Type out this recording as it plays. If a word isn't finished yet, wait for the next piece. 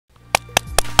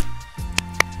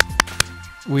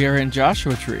We are in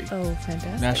Joshua Tree Oh,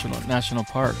 fantastic. National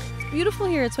Park. Beautiful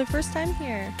here. It's my first time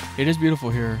here. It is beautiful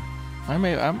here.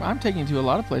 I'm taking you to a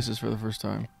lot of places for the first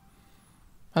time.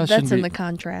 That's in the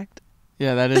contract.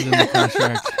 Yeah, that is in the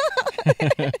contract.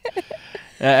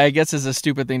 I guess it's a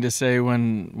stupid thing to say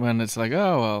when it's like,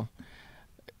 oh, well,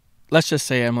 let's just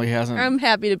say Emily hasn't. I'm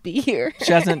happy to be here.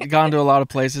 She hasn't gone to a lot of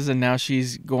places, and now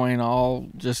she's going all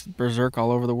just berserk all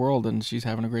over the world, and she's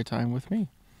having a great time with me.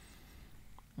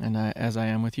 And as I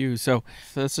am with you. So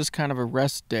this is kind of a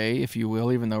rest day, if you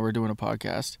will, even though we're doing a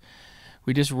podcast.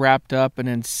 We just wrapped up an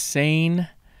insane,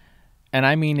 and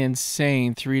I mean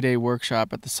insane, 3-day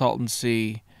workshop at the Salton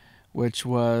Sea, which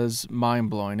was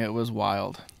mind-blowing. It was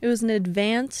wild. It was an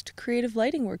advanced creative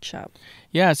lighting workshop.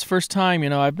 Yeah, it's the first time.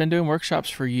 I've been doing workshops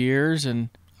for years, and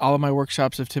all of my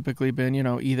workshops have typically been,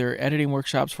 either editing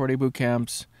workshops, 4-day boot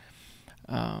camps,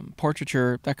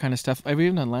 portraiture, that kind of stuff. I've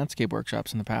even done landscape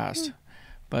workshops in the past.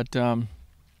 But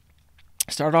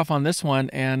started off on this one,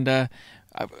 and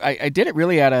I did it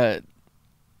really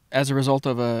as a result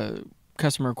of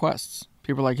customer requests.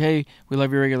 People are like, hey, we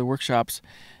love your regular workshops.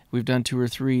 We've done 2 or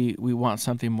 3. We want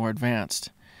something more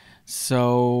advanced.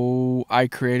 So I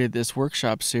created this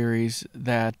workshop series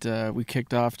that we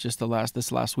kicked off just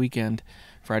this last weekend,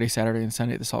 Friday, Saturday, and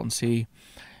Sunday at the Salton Sea.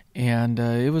 And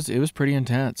it was pretty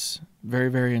intense. Very,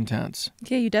 very intense.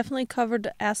 Yeah, you definitely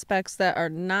covered aspects that are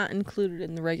not included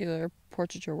in the regular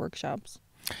portraiture workshops.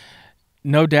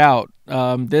 No doubt.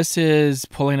 This is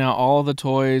pulling out all the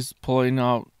toys, pulling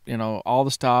out, all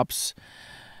the stops,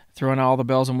 throwing all the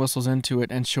bells and whistles into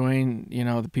it, and showing,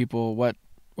 the people what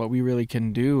we really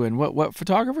can do and what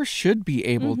photographers should be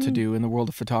able to do in the world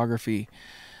of photography.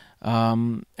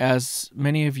 As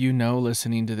many of you know,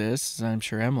 listening to this, as I'm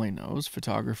sure Emily knows,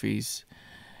 photography's,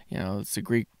 it's a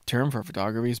Greek term for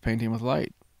photography, is painting with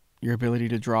light. Your ability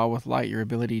to draw with light, your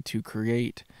ability to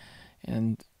create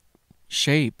and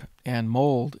shape and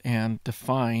mold and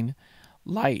define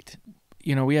light.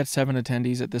 We had 7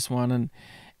 attendees at this one,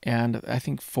 and I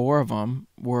think 4 of them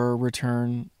were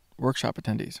return workshop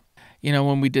attendees.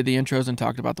 When we did the intros and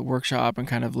talked about the workshop and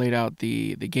kind of laid out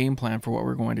the game plan for what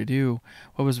we're going to do,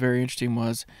 what was very interesting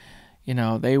was,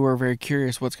 they were very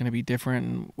curious what's going to be different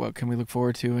and what can we look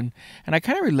forward to. And I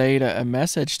kind of relayed a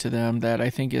message to them that I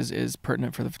think is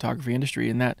pertinent for the photography industry,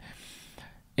 and that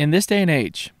in this day and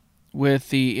age, with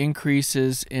the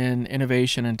increases in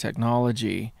innovation and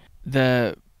technology,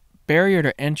 the barrier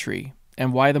to entry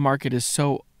and why the market is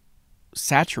so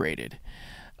saturated,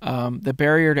 the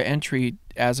barrier to entry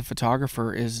as a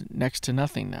photographer is next to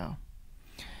nothing now.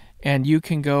 And you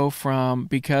can go from,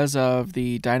 because of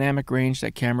the dynamic range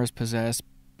that cameras possess,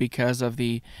 because of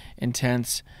the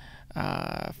intense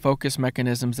focus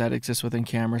mechanisms that exist within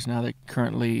cameras now that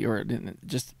currently, or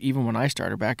just even when I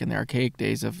started back in the archaic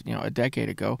days of a decade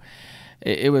ago,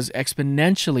 it was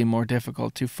exponentially more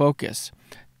difficult to focus,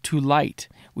 to light.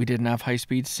 We didn't have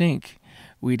high-speed sync.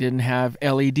 We didn't have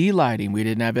LED lighting. We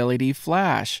didn't have LED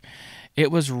flash.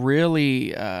 It was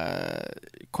really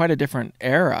quite a different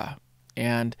era.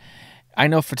 And I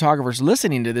know photographers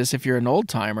listening to this, if you're an old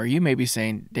timer, you may be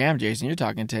saying, damn, Jason, you're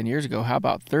talking 10 years ago. How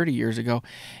about 30 years ago?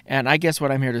 And I guess what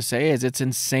I'm here to say is it's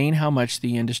insane how much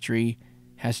the industry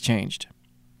has changed.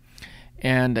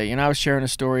 And, I was sharing a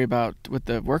story with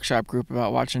the workshop group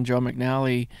about watching Joe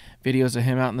McNally, videos of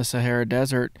him out in the Sahara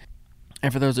Desert.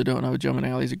 And for those who don't know, Joe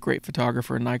McNally is a great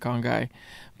photographer and Nikon guy.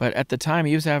 But at the time,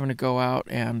 he was having to go out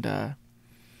and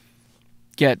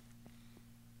get,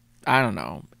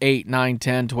 8, 9,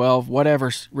 10, 12,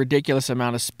 whatever ridiculous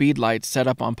amount of speed lights set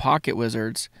up on Pocket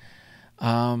Wizards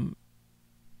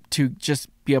to just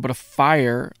be able to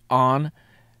fire on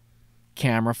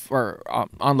camera or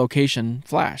on location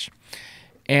flash.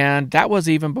 And that was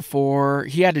even before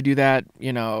he had to do that,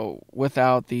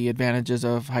 without the advantages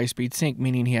of high-speed sync,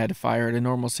 meaning he had to fire at a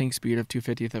normal sync speed of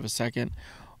 2/50th of a second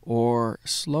or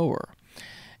slower.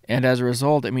 And as a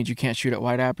result, it means you can't shoot at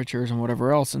wide apertures and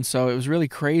whatever else. And so it was really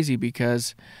crazy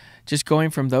because just going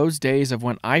from those days of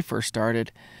when I first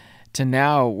started to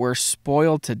now, we're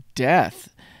spoiled to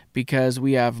death because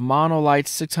we have mono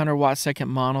lights, 600 watt second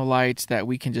mono lights that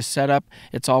we can just set up.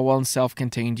 It's all one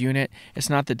self-contained unit. It's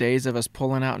not the days of us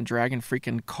pulling out and dragging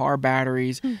freaking car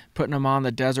batteries, putting them on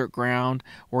the desert ground,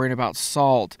 worrying about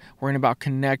salt, worrying about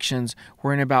connections,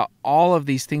 worrying about all of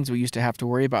these things we used to have to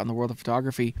worry about in the world of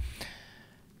photography.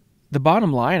 The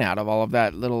bottom line out of all of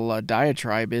that little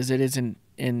diatribe is it is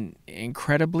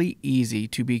incredibly easy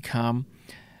to become.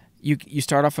 You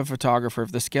start off a photographer.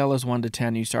 If the scale is 1 to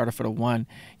 10, you start off at a 1.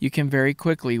 You can very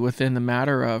quickly, within the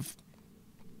matter of,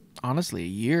 honestly, a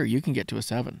year, you can get to a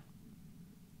 7.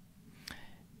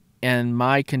 And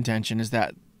my contention is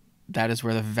that that is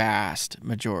where the vast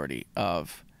majority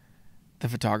of the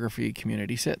photography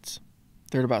community sits.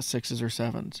 They're at about 6s or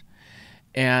 7s.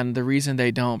 And the reason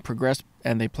they don't progress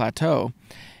and they plateau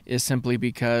is simply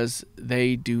because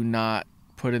they do not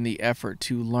put in the effort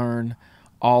to learn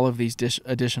all of these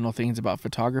additional things about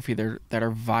photography that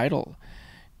are vital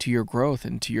to your growth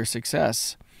and to your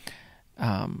success.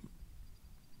 I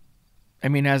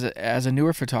mean, as a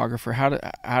newer photographer, how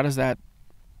does that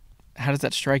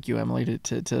strike you, Emily,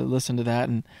 to listen to that?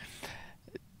 And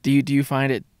do you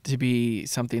find it to be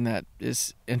something that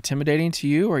is intimidating to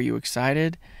you? Are you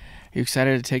excited? Are you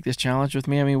excited to take this challenge with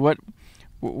me? I mean, what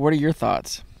are your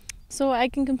thoughts? So I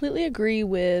can completely agree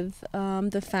with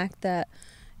the fact that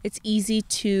it's easy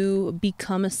to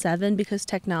become a 7 because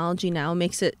technology now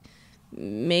makes it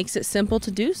simple to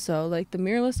do so. Like the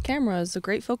mirrorless cameras, the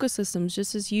great focus systems,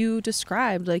 just as you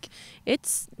described. Like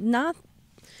it's not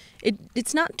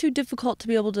too difficult to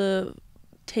be able to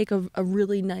take a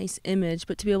really nice image,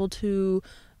 but to be able to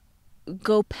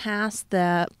go past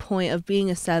that point of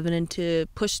being a 7 and to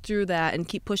push through that and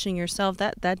keep pushing yourself,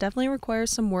 that definitely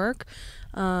requires some work.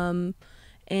 And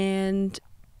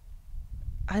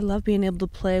I love being able to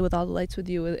play with all the lights with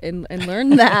you and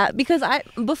learn that because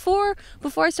before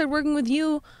I started working with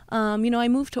you, I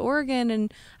moved to Oregon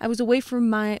and I was away from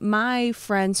my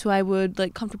friends who I would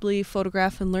like comfortably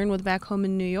photograph and learn with back home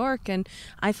in New York, and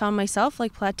I found myself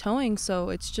like plateauing.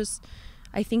 So it's just,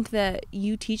 I think that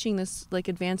you teaching this like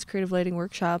advanced creative lighting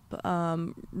workshop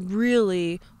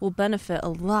really will benefit a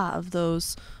lot of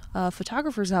those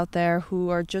photographers out there who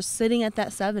are just sitting at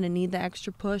that 7 and need the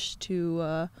extra push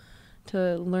to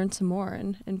learn some more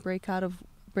and break out of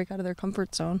their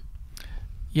comfort zone.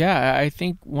 Yeah, I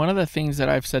think one of the things that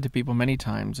I've said to people many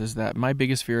times is that my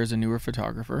biggest fear as a newer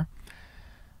photographer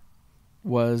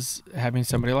was having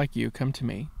somebody like you come to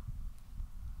me,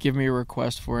 give me a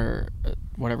request for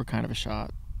whatever kind of a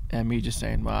shot, and me just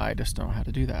saying, well, I just don't know how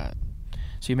to do that.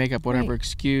 So you make up whatever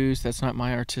excuse. That's not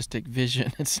my artistic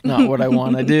vision. It's not what I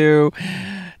want to do.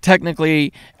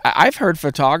 Technically, I've heard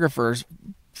photographers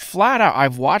flat out,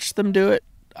 I've watched them do it.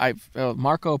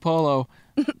 Marco Polo,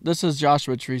 this is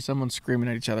Joshua Tree, someone's screaming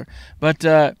at each other. But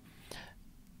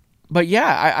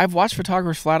yeah, I've watched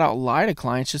photographers flat out lie to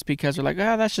clients just because they're like,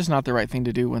 that's just not the right thing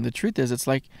to do. When the truth is, it's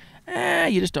like,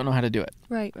 you just don't know how to do it.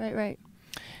 Right.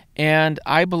 And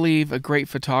I believe a great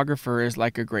photographer is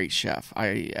like a great chef.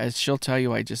 As she'll tell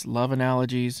you, I just love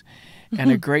analogies. And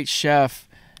a great chef,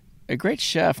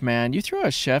 man, you throw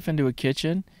a chef into a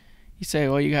kitchen, you say,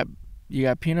 well, you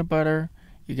got peanut butter,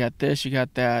 you got this, you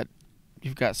got that,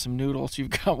 you've got some noodles,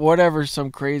 you've got whatever,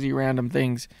 some crazy random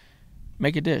things.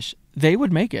 Make a dish. They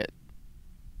would make it.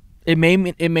 It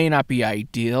may not be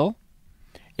ideal.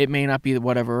 It may not be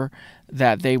whatever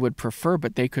that they would prefer,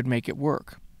 but they could make it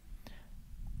work.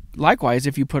 Likewise,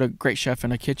 if you put a great chef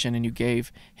in a kitchen and you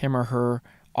gave him or her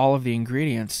all of the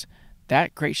ingredients,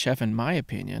 that great chef, in my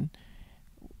opinion,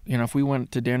 if we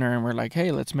went to dinner and we're like,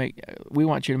 hey, we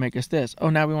want you to make us this. Oh,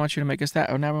 now we want you to make us that.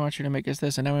 Oh, now we want you to make us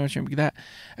this. And now we want you to make that.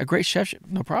 A great chef,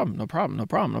 no problem.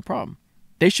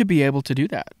 They should be able to do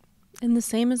that. And the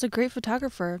same as a great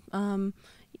photographer.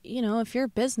 If you're a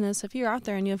business, if you're out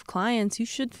there and you have clients, you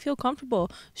should feel comfortable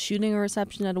shooting a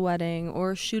reception at a wedding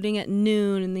or shooting at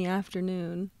noon in the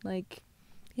afternoon. Like,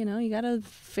 you got to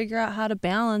figure out how to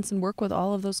balance and work with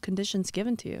all of those conditions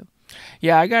given to you.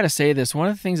 Yeah, I got to say this. One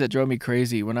of the things that drove me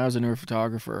crazy when I was a newer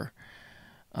photographer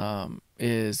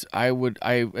is I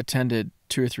attended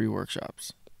 2 or 3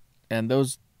 workshops, and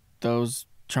those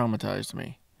traumatized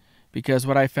me, because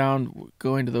what I found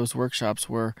going to those workshops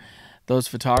were those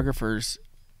photographers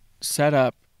set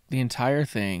up the entire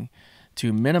thing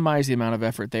to minimize the amount of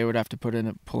effort they would have to put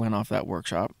in pulling off that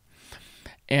workshop,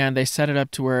 and they set it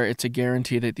up to where it's a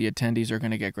guarantee that the attendees are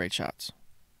going to get great shots.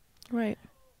 Right.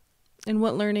 And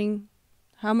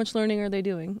how much learning are they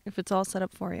doing if it's all set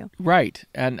up for you? Right.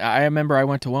 And I remember I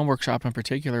went to one workshop in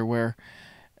particular where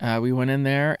we went in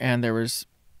there and there was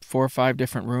 4 or 5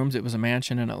 different rooms. It was a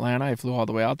mansion in Atlanta. I flew all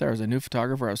the way out there. I was a new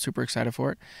photographer. I was super excited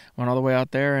for it. Went all the way out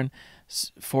there, and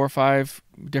 4 or 5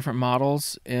 different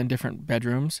models in different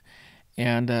bedrooms.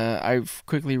 And I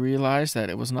quickly realized that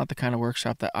it was not the kind of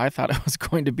workshop that I thought it was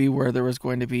going to be, where there was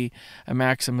going to be a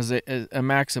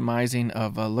maximizing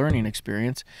of a learning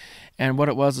experience. And what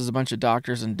it was is a bunch of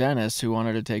doctors and dentists who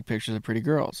wanted to take pictures of pretty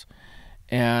girls.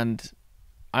 And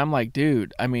I'm like,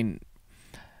 dude, I mean,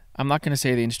 I'm not going to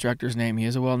say the instructor's name. He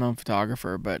is a well-known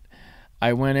photographer, but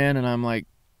I went in and I'm like,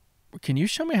 can you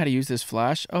show me how to use this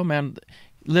flash? Oh, man,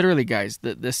 literally, guys,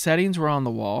 the settings were on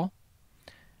the wall.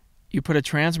 You put a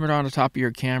transmitter on the top of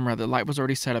your camera. The light was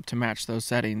already set up to match those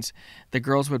settings. The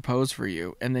girls would pose for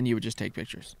you, and then you would just take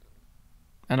pictures.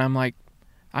 And I'm like,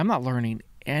 I'm not learning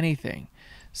anything.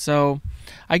 So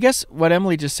I guess what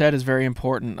Emily just said is very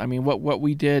important. I mean, what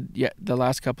we did the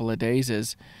last couple of days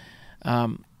is,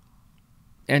 and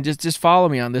just follow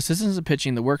me on this. This isn't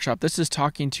pitching the workshop. This is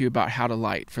talking to you about how to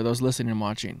light for those listening and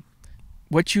watching.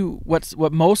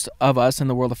 What most of us in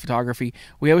the world of photography,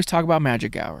 we always talk about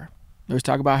magic hour. We always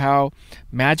talk about how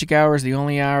magic hour is the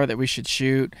only hour that we should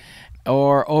shoot,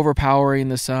 or overpowering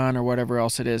the sun, or whatever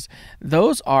else it is.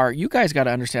 Those are, you guys got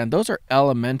to understand, those are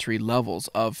elementary levels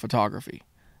of photography.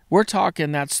 We're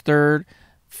talking that's third,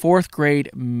 fourth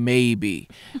grade, maybe.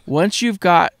 Once you've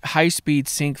got high-speed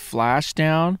sync flash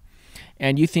down,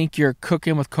 and you think you're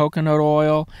cooking with coconut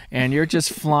oil, and you're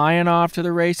just flying off to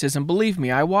the races. And believe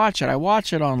me, I watch it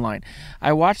online.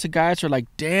 I watch the guys who are like,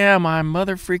 damn, I'm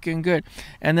mother freaking good.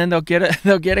 And then they'll get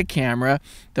a camera,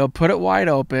 they'll put it wide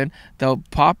open, they'll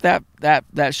pop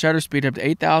that shutter speed up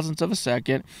to 8,000ths of a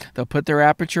second, they'll put their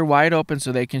aperture wide open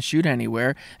so they can shoot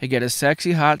anywhere. They get a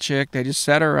sexy hot chick, they just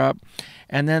set her up,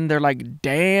 and then they're like,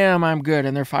 damn, I'm good.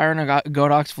 And they're firing a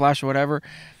Godox flash or whatever.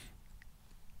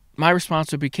 My response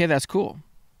would be, okay, that's cool.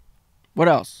 What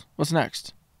else? What's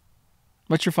next?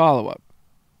 What's your follow-up?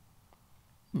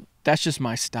 That's just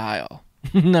my style.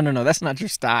 No, that's not your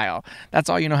style. That's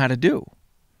all you know how to do.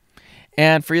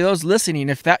 And for those listening,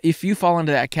 if you fall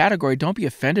into that category, don't be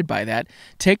offended by that.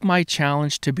 Take my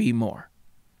challenge to be more.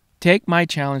 Take my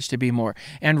challenge to be more.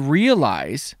 And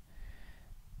realize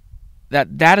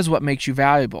that is what makes you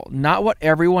valuable, not what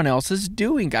everyone else is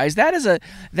doing, guys. That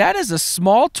is a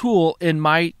small tool in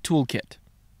my toolkit.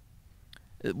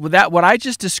 What I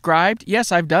just described,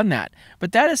 yes, I've done that,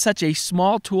 but that is such a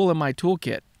small tool in my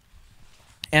toolkit.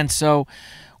 And so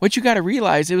what you got to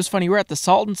realize, it was funny, we're at the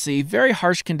Salton Sea, very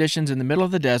harsh conditions in the middle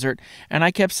of the desert, and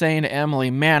I kept saying to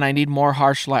Emily, man, I need more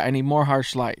harsh light.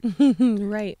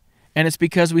 Right. And it's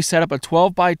because we set up a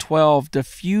 12 by 12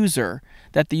 diffuser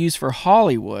that they use for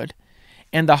Hollywood.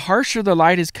 And the harsher the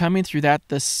light is coming through that,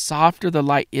 the softer the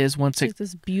light is once it's like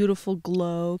this beautiful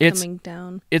glow coming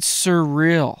down. It's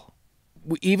surreal.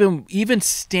 Even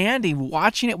standing,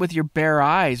 watching it with your bare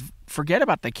eyes, forget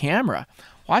about the camera.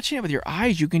 Watching it with your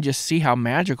eyes, you can just see how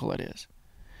magical it is.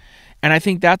 And I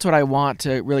think that's what I want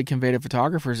to really convey to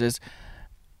photographers is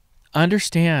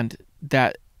understand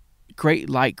that great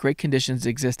light, great conditions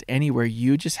exist anywhere.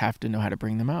 You just have to know how to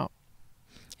bring them out.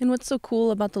 And what's so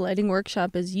cool about the lighting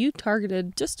workshop is you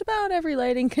targeted just about every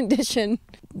lighting condition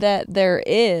that there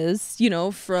is,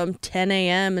 from 10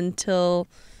 a.m. until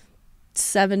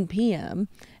 7 p.m.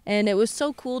 And it was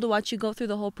so cool to watch you go through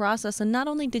the whole process. And not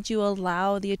only did you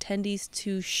allow the attendees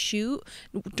to shoot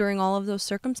during all of those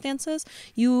circumstances,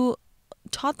 you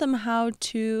taught them how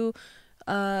to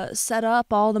set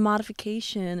up all the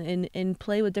modification and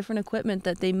play with different equipment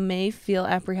that they may feel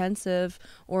apprehensive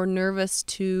or nervous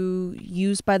to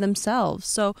use by themselves.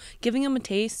 So giving them a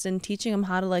taste and teaching them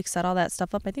how to set all that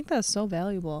stuff up, I think that's so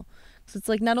valuable. So it's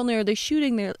like not only are they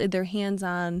shooting, they're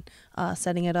hands-on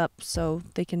setting it up so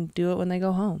they can do it when they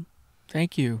go home.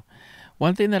 Thank you.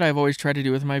 One thing that I've always tried to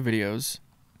do with my videos,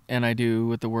 and I do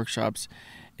with the workshops,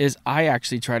 is I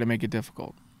actually try to make it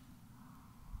difficult.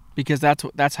 Because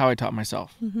that's how I taught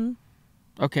myself. Mm-hmm.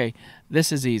 Okay,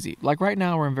 this is easy. Like right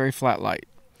now, we're in very flat light.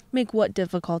 Make what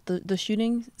difficult? The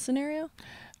shooting scenario?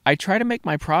 I try to make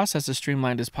my process as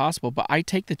streamlined as possible, but I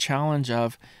take the challenge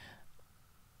of,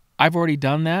 I've already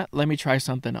done that. Let me try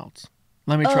something else.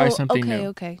 Let me try something new.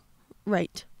 Okay.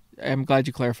 Right. I'm glad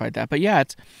you clarified that. But yeah,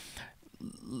 it's,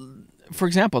 for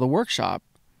example, the workshop.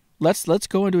 Let's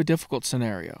go into a difficult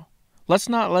scenario. Let's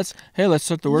start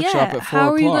the workshop at 4 o'clock.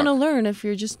 How are you going to learn if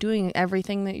you're just doing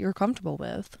everything that you're comfortable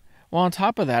with? Well, on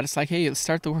top of that, it's like, hey, let's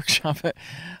start the workshop at,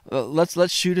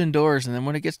 let's shoot indoors, and then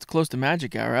when it gets close to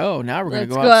magic hour, now we're going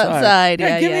to go outside.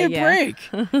 Yeah, give me a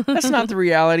break. That's not the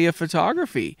reality of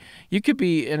photography. You could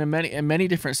be in many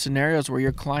different scenarios where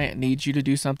your client needs you to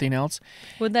do something else.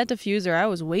 With that diffuser, I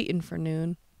was waiting for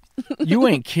noon. You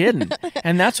ain't kidding.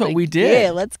 And that's what we did.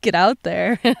 Yeah, let's get out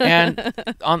there. And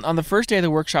on the first day of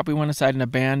the workshop, we went inside an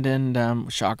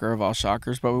abandoned, shocker of all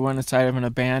shockers, but we went inside of an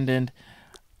abandoned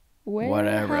warehouse?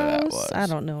 Whatever that was. I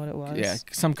don't know what it was. Yeah,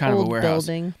 some kind Old of a warehouse.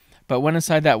 Building. But went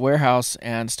inside that warehouse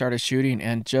and started shooting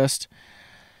and just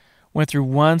went through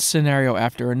one scenario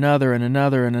after another and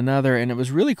another and another. And it was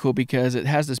really cool because it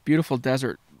has this beautiful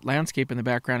desert landscape in the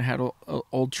background. It had an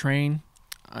old train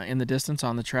in the distance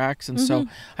on the tracks. And so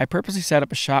I purposely set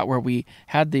up a shot where we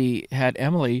had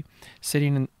Emily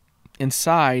sitting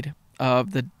inside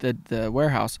of the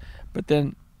warehouse, but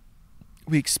then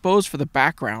we exposed for the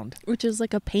background. Which is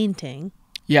like a painting.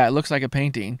 Yeah, it looks like a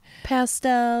painting.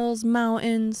 Pastels,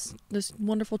 mountains, this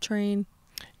wonderful train.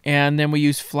 And then we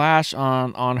used flash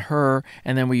on her,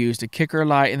 and then we used a kicker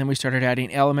light, and then we started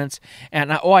adding elements.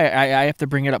 And I have to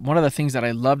bring it up. One of the things that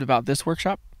I loved about this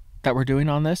workshop that we're doing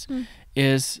on this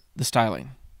is the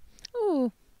styling.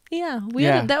 Oh, yeah.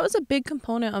 That was a big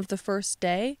component of the first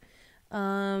day,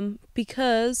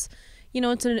 because,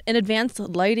 it's an advanced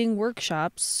lighting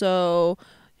workshop, so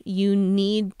you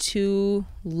need to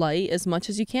light as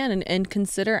much as you can and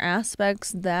consider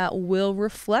aspects that will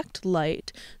reflect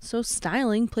light. So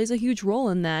styling plays a huge role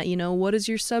in that. What is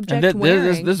your subject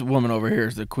wearing? This woman over here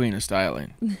is the queen of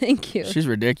styling. Thank you. She's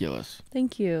ridiculous.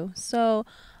 Thank you. So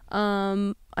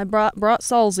I brought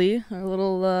Salzy, our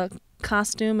little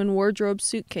costume and wardrobe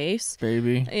suitcase.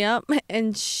 Baby. Yep.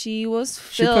 And she was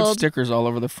filled. She put stickers all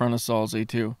over the front of Salzy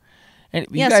too. And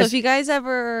so if you guys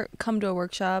ever come to a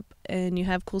workshop and you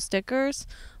have cool stickers,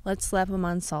 let's slap them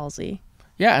on Salzy.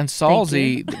 Yeah, and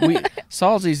Salzy,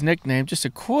 Salzy's nickname, just a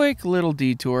quick little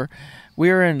detour. We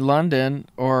were in London,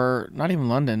 or not even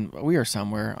London, we are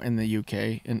somewhere in the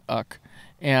UK, in Uck.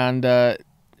 And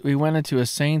we went into a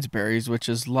Sainsbury's, which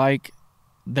is like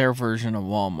their version of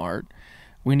Walmart.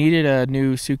 We needed a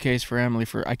new suitcase for Emily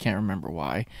for, I can't remember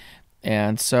why.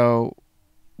 And so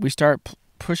we start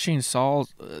pushing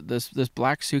this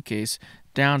black suitcase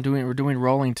down. We're doing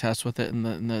rolling tests with it in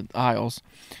the aisles,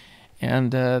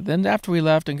 and then after we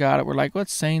left and got it, we're like,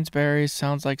 "What's Sainsbury's?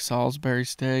 Sounds like Salisbury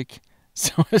steak."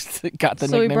 So it got the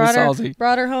nickname of Salzy.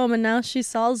 Brought her home, and now she's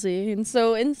Salzy. And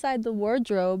so inside the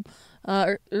wardrobe,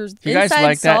 you guys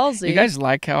like Salzy. You guys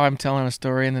like how I'm telling a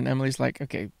story, and then Emily's like,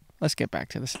 "Okay, let's get back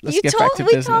to this. Let's get back to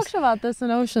business." We talked about this in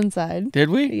Oceanside.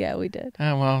 Did we? Yeah, we did.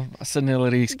 Oh, well,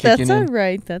 senility's kicking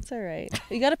in. That's all right.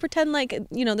 You got to pretend like,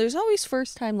 there's always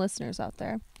first-time listeners out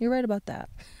there. You're right about that.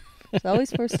 There's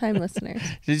always first-time listeners.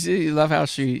 Did you love how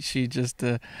she just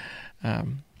Salzy.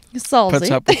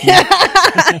 puts up with you?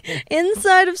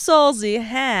 Inside of Salzy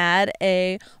had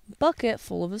a bucket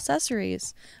full of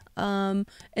accessories. And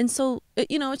so,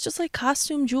 it's just like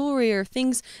costume jewelry or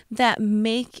things that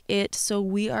make it so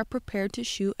we are prepared to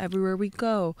shoot everywhere we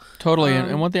go. Totally.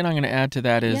 And one thing I'm going to add to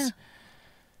that is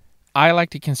I like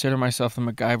to consider myself the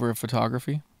MacGyver of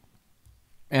photography.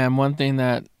 And one thing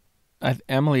that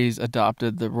Emily's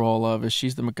adopted the role of is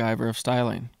she's the MacGyver of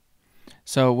styling.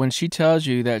 So when she tells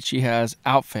you that she has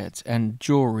outfits and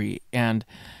jewelry and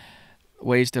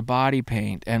ways to body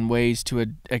paint and ways to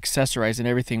accessorize and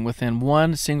everything within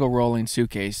one single rolling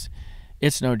suitcase,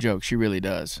 it's no joke. She really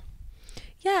does.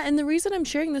 Yeah, and the reason I'm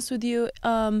sharing this with you,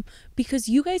 because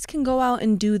you guys can go out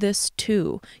and do this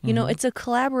too. It's a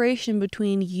collaboration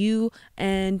between you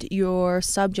and your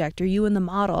subject, or you and the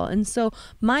model. And so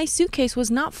my suitcase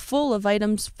was not full of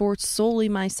items for solely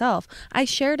myself. I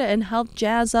shared it and helped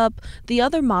jazz up the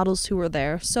other models who were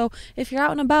there. So if you're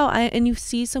out and about and you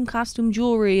see some costume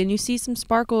jewelry and you see some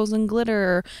sparkles and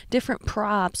glitter or different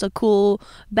props, a cool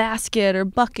basket or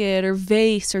bucket or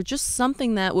vase or just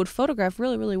something that would photograph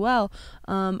really, really well,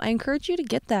 I encourage you to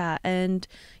get that and,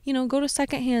 go to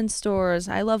secondhand stores.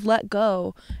 I love Let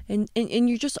Go. And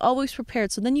you're just always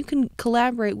prepared. So then you can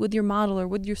collaborate with your model or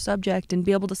with your subject and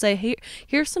be able to say, hey,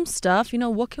 here's some stuff.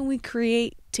 What can we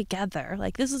create together?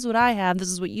 Like, this is what I have. This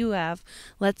is what you have.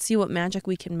 Let's see what magic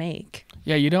we can make.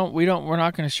 Yeah, we're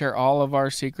not going to share all of our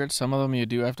secrets. Some of them you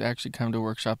do have to actually come to a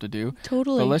workshop to do.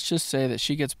 Totally. But let's just say that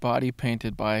she gets body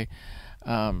painted by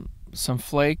some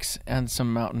flakes and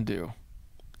some Mountain Dew.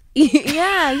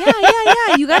 Yeah.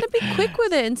 You got to be quick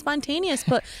with it and spontaneous,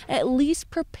 but at least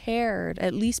prepared.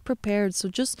 So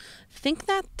just think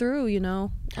that through,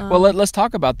 Well, let's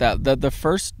talk about that. The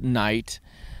first night,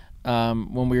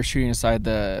 when we were shooting inside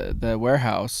the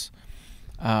warehouse,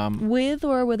 with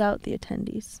or without the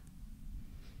attendees.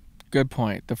 Good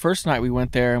point. The first night we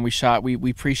went there and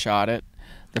we pre-shot it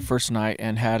the first night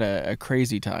and had a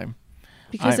crazy time.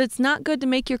 Because it's not good to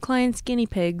make your clients guinea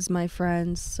pigs, my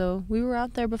friends. So we were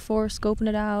out there before, scoping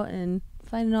it out and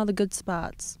finding all the good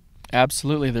spots.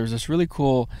 Absolutely. There's this really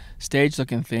cool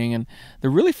stage-looking thing. And the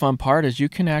really fun part is you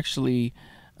can actually,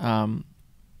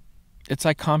 it's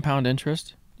like compound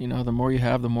interest. The more you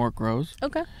have, the more it grows.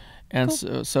 Okay. And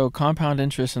cool. so compound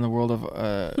interest in the world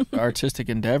of artistic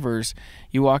endeavors,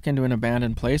 you walk into an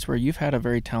abandoned place where you've had a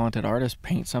very talented artist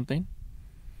paint something,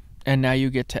 and now you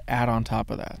get to add on top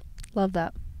of that. Love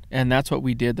that. And that's what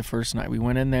we did the first night. We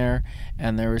went in there,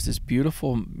 and there was this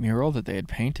beautiful mural that they had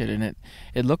painted, and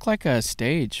it looked like a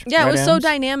stage. Yeah, right, it was so Ems?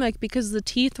 dynamic because the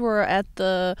teeth were at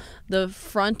the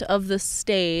front of the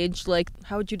stage. Like,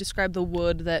 how would you describe the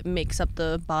wood that makes up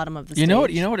the bottom of the stage?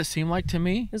 You know what it seemed like to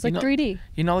me? It was like 3D.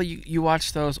 You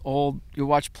watch you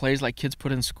watch plays like kids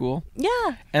put in school?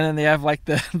 Yeah. And then they have like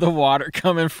the water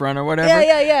come in front or whatever.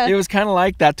 Yeah. It was kind of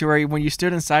like that, to where when you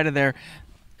stood inside of there,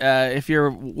 if you're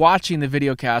watching the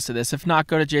video cast of this, if not,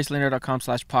 go to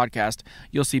jacelanier.com/podcast.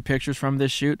 You'll see pictures from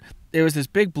this shoot. It was this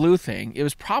big blue thing. It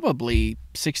was probably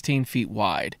 16 feet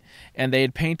wide, and they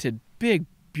had painted big,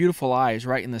 beautiful eyes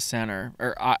right in the center,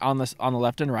 or on the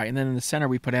left and right. And then in the center,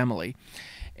 we put Emily,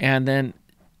 and then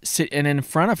and in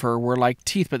front of her were like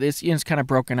teeth, but it's kind of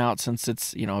broken out since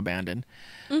it's abandoned.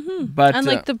 Mm-hmm. But and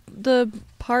like the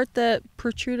part that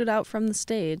protruded out from the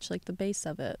stage, like the base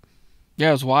of it. Yeah,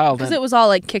 it was wild because it was all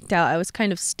like kicked out. I was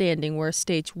kind of standing where a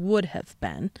stage would have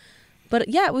been. But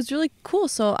yeah, it was really cool.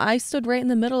 So I stood right in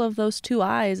the middle of those two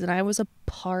eyes, and I was a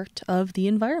part of the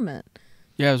environment.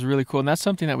 Yeah, it was really cool. And that's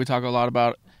something that we talk a lot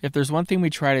about. If there's one thing we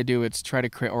try to do, it's try to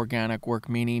create organic work,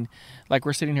 meaning like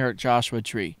we're sitting here at Joshua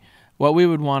Tree. What we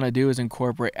would want to do is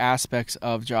incorporate aspects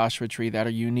of Joshua Tree that are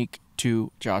unique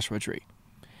to Joshua Tree.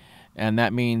 And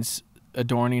that means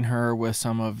adorning her with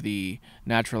some of the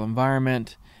natural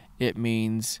environment. It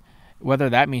means, whether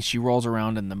that means she rolls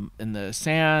around in the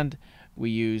sand. We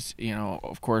use,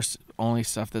 of course, only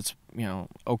stuff that's,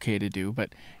 okay to do,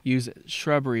 but use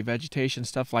shrubbery, vegetation,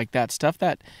 stuff like that. Stuff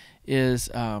that is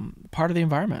part of the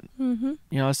environment. Mm-hmm.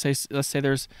 Let's say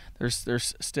there's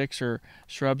sticks or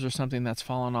shrubs or something that's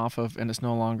fallen off of and it's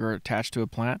no longer attached to a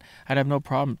plant. I'd have no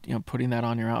problem, putting that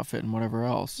on your outfit and whatever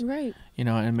else. Right.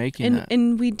 And making that.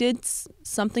 And we did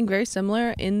something very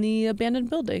similar in the abandoned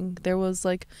building. There was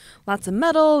like lots of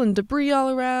metal and debris all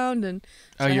around, and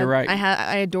so you're right.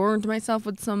 I adorned myself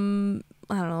with some,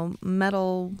 I don't know,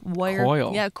 metal wire.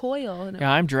 Coil. Yeah, coil. And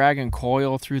I'm dragging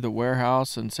coil through the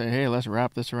warehouse and say, hey, let's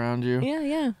wrap this around you.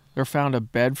 Yeah. Or found a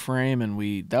bed frame, and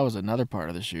that was another part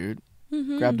of the shoot.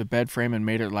 Mm-hmm. Grabbed a bed frame and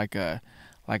made it like a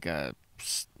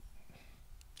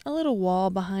little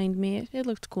wall behind me. It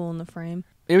looked cool in the frame.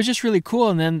 It was just really cool.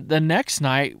 And then the next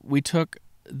night we took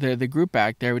the group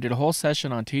back there. We did a whole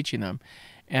session on teaching them,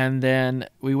 and then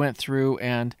we went through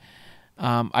and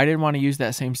I didn't want to use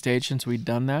that same stage since we'd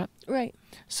done that. Right.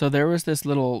 So there was this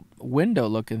little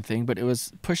window-looking thing, but it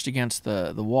was pushed against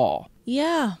the wall.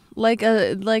 Yeah, like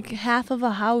half of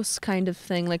a house kind of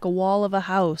thing, like a wall of a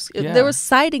house. Yeah. There was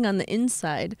siding on the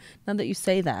inside. Now that you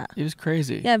say that, It was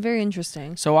crazy. yeah, very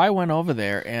interesting. So I went over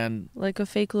there and Like a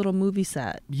fake little movie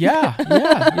set.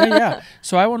 yeah.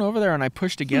 So I went over there and I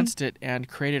pushed against it and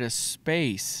created a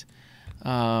space.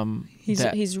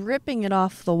 He's ripping it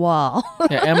off the wall.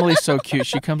 Yeah, Emily's so cute.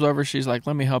 She comes over. She's like,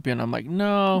 "Let me help you," and I'm like,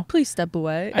 "No." Please step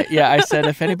away. I said,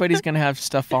 if anybody's gonna have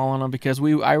stuff fall on them, because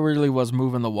I really was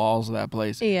moving the walls of that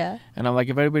place. Yeah. And I'm like,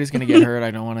 if anybody's gonna get hurt, I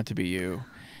don't want it to be you.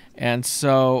 And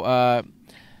so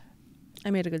I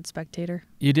made a good spectator.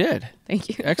 you did. Thank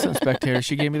you. Excellent spectator.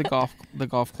 She gave me the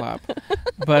golf clap.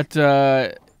 But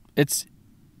it's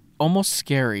almost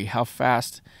scary how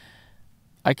fast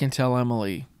I can tell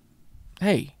Emily,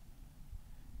 hey,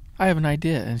 I have an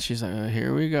idea. And she's like,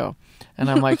 here we go. And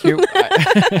I'm like, and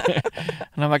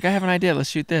I'm like, I have an idea.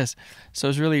 Let's shoot this. So it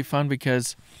was really fun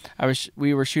because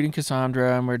we were shooting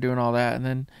Cassandra and we're doing all that.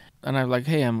 And I'm like,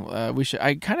 hey, we should,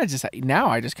 I just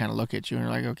kind of look at you and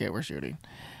we're like, okay, we're shooting.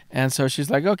 And so she's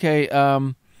like, okay.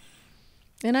 And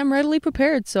I'm readily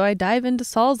prepared. So I dive into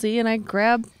Salzy and I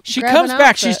grab She grab comes an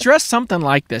back. outfit. She's dressed something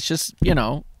like this. Just,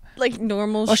 like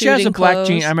normal she shooting has a black clothes.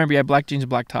 jean. I remember you had black jeans and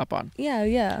black top on.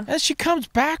 Yeah. And she comes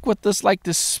back with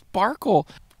this sparkle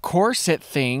corset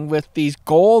thing with these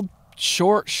gold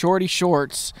shorty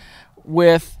shorts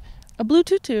with A blue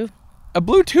tutu. a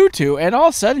blue tutu, and all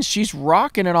of a sudden she's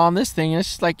rocking it on this thing, and it's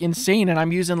just like insane. And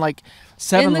I'm using like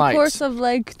 7 lights. In the course of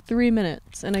like 3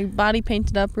 minutes, and I body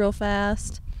painted up real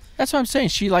fast. That's what I'm saying.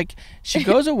 She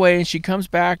goes away and she comes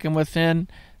back, and within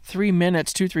 3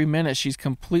 minutes, 2-3 minutes, she's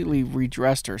completely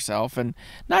redressed herself. And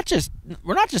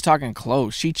we're not just talking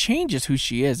clothes. She changes who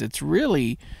she is. It's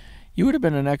really, you would have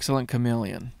been an excellent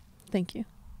chameleon. Thank you.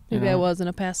 Maybe I was in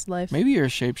a past life. Maybe you're a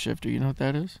shapeshifter. You know what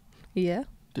that is? Yeah.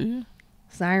 Do you?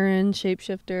 Siren,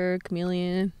 shapeshifter,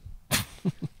 chameleon.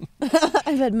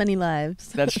 I've had many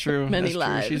lives. That's true. Many That's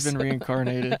lives. True. She's been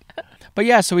reincarnated. But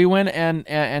yeah, so we went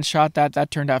and shot that. That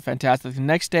turned out fantastic. The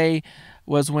next day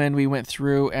was when we went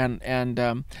through,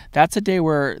 and that's a day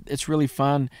where it's really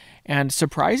fun. And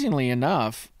surprisingly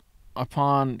enough,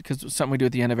 because something we do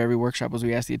at the end of every workshop was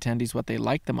we ask the attendees what they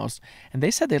liked the most, and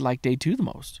they said they liked day 2 the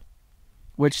most,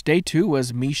 which day 2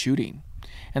 was me shooting.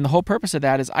 And the whole purpose of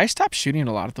that is I stopped shooting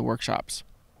a lot at the workshops.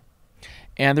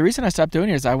 And the reason I stopped doing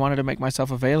it is I wanted to make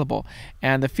myself available.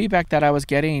 And the feedback that I was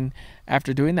getting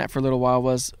after doing that for a little while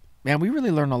was, man, we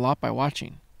really learn a lot by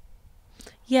watching.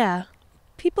 Yeah.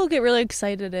 People get really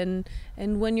excited, and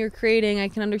when you're creating, I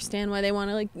can understand why they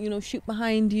want to shoot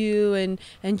behind you and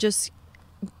just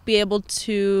be able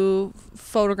to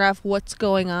photograph what's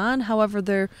going on. However,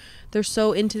 they're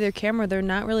so into their camera, they're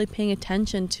not really paying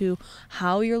attention to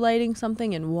how you're lighting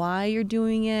something and why you're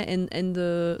doing it, and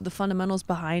the fundamentals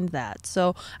behind that.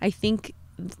 So I think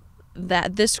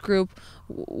that this group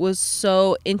was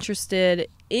so interested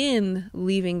in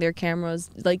leaving their cameras,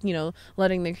 like,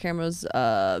 letting their cameras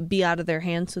be out of their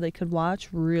hands so they could watch,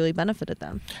 really benefited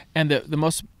them. And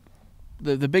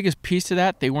the biggest piece to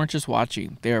that, they weren't just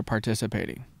watching, they were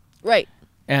participating. Right.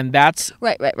 And that's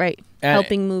Right.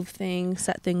 Helping move things,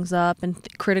 set things up, and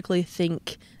critically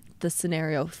think the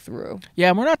scenario through. Yeah,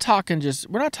 and we're not talking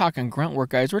grunt work,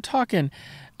 guys. We're talking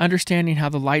understanding how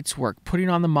the lights work, putting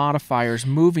on the modifiers,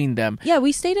 moving them. Yeah,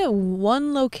 we stayed at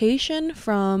one location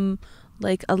from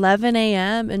like 11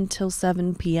 a.m. until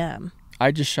 7 p.m.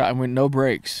 I just shot and went no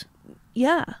breaks.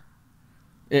 Yeah.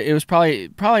 It was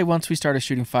probably once we started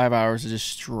shooting 5 hours of just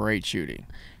straight shooting.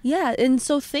 Yeah, and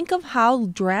so think of how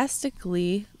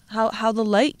drastically how the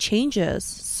light changes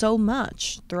so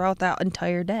much throughout that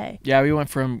entire day. Yeah, we went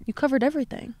from... You covered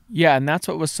everything. Yeah, and that's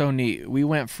what was so neat. We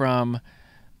went from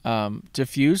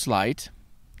diffused light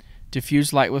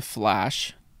with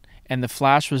flash, and the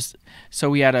flash was... So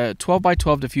we had a 12 by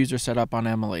 12 diffuser set up on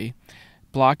Emily,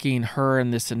 blocking her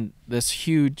and this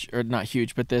huge, or not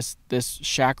huge, but this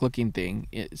shack looking thing.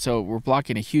 So we're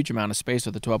blocking a huge amount of space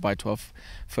with a 12 by 12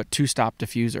 foot 2-stop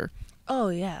diffuser. Oh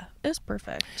yeah, it's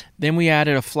perfect. Then we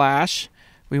added a flash.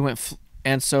 We went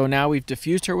and so now we've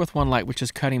diffused her with one light, which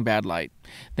is cutting bad light.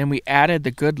 Then we added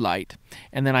the good light,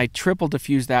 and then I triple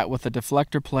diffused that with a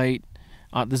deflector plate.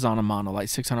 This is on a monolight,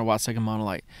 600 watt second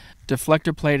monolight.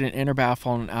 Deflector plate, an inner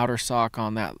baffle, and an outer sock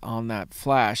on that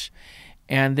flash.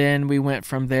 And then we went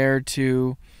from there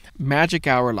to magic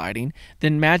hour lighting.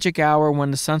 Then magic hour,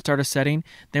 when the sun started setting,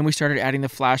 then we started adding the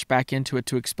flash back into it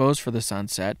to expose for the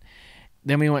sunset.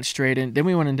 Then we went straight in. Then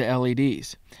we went into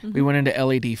LEDs. Mm-hmm. We went into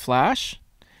LED flash,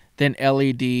 then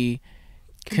LED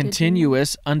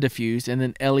continuous undiffused, and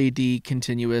then LED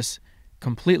continuous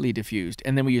completely diffused.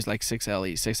 And then we used like 6,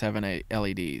 7, 8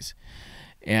 LEDs.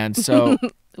 And so...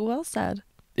 Well said.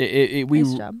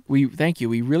 Nice job. Thank you.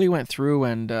 We really went through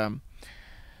and...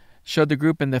 showed the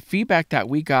group, and the feedback that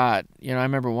we got, I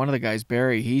remember one of the guys,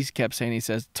 Barry, he kept saying, he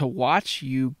says, to watch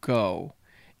you go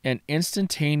and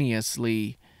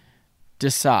instantaneously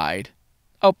decide,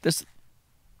 it's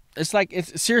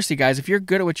seriously, guys, if you're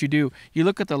good at what you do, you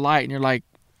look at the light and you're like,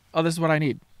 oh, this is what I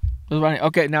need.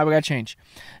 Okay, now we got to change.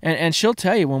 And she'll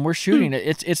tell you when we're shooting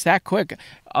it, it's that quick.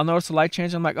 I'll notice the light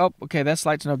change. I'm like, oh, okay, this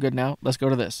light's no good now. Let's go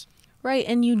to this. Right,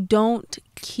 and you don't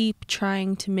keep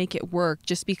trying to make it work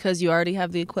just because you already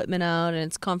have the equipment out and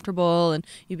it's comfortable and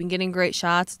you've been getting great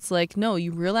shots. It's like, no,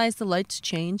 you realize the lights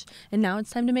change and now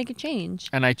it's time to make a change.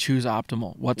 And I choose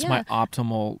optimal. What's my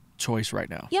optimal choice right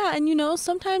now? Yeah, and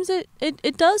sometimes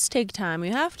it does take time.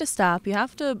 You have to stop. You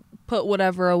have to put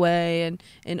whatever away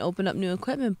and open up new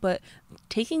equipment. But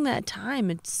taking that time,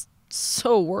 it's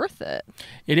so worth it.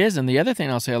 It is. And the other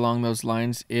thing I'll say along those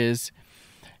lines is,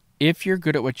 if you're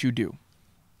good at what you do,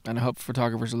 and I hope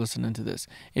photographers are listening to this,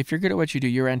 if you're good at what you do,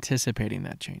 you're anticipating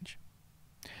that change.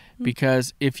 Mm-hmm.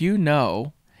 Because if you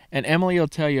know, and Emily will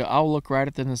tell you, I'll look right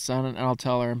at the sun and I'll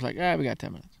tell her, I'm like, we got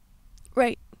 10 minutes.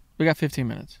 Right. We got 15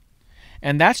 minutes.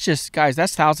 And that's just, guys,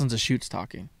 that's thousands of shoots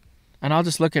talking. And I'll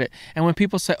just look at it. And when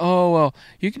people say, oh, well,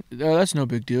 that's no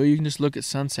big deal. You can just look at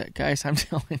sunset. Guys, I'm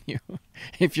telling you,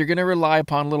 if you're going to rely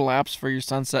upon little apps for your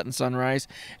sunset and sunrise,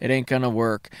 it ain't going to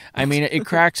work. I mean, it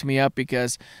cracks me up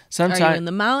because sometimes... Are you in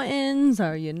the mountains?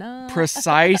 Are you not?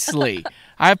 Precisely.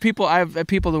 I have people at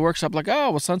the workshop like,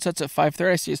 oh, well, sunset's at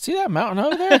 5:30. I see that mountain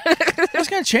over there? It's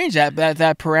going to change that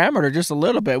parameter just a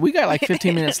little bit. We got like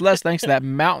 15 minutes less thanks to that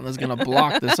mountain that's going to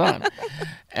block the sun.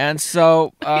 And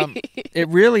so it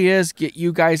really is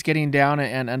you guys getting down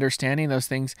and understanding those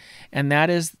things. And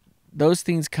those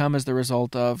things come as the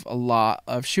result of a lot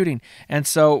of shooting. And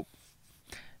so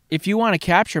if you want to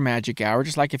capture magic hour,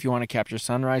 just like if you want to capture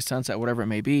sunrise, sunset, whatever it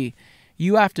may be,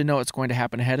 you have to know it's going to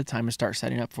happen ahead of time and start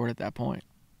setting up for it at that point.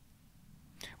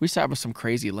 We shot with some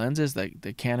crazy lenses, the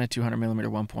Canon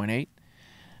 200mm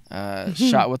 1.8,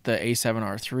 shot with the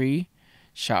A7R3,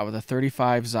 shot with a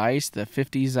 35 Zeiss, the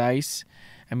 50 Zeiss.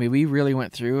 I mean, we really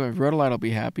went through, and Rhodolite will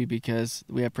be happy because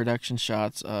we have production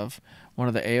shots of one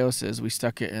of the EOS's. We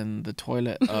stuck it in the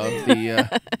toilet of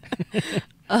the...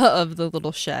 of the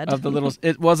little shed.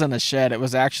 It wasn't a shed. It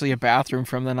was actually a bathroom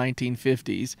from the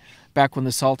 1950s, back when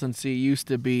the Salton Sea used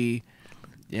to be,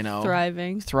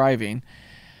 thriving.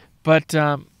 But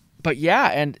yeah,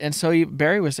 and so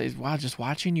Barry would say, wow, just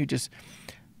watching you just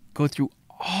go through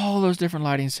all those different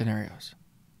lighting scenarios.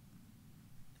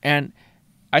 And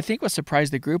I think what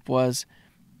surprised the group was,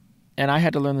 and I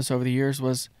had to learn this over the years,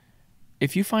 was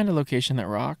if you find a location that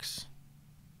rocks,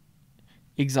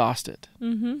 exhaust it.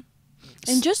 Mm-hmm.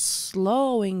 And just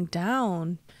slowing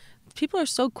down. People are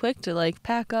so quick to like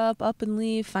pack up and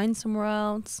leave, find somewhere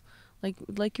else.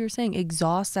 Like you were saying,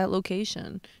 exhaust that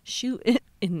location. Shoot it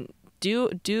and do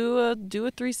a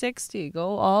 360.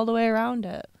 Go all the way around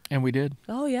it. And we did.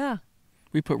 Oh yeah.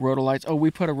 We put rotolights. Oh,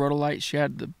 we put a rotolite. She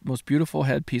had the most beautiful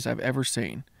headpiece I've ever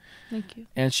seen. Thank you.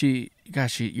 And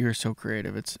you're so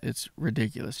creative. It's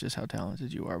ridiculous just how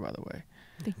talented you are, by the way.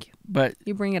 Thank you. But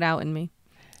you bring it out in me.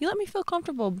 You let me feel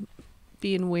comfortable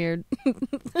being weird.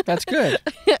 That's good.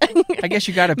 I guess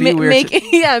you got to be weird.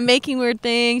 Making weird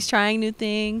things, trying new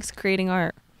things, creating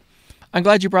art. I'm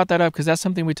glad you brought that up because that's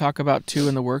something we talk about too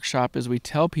in the workshop. Is we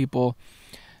tell people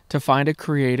to find a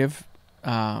creative.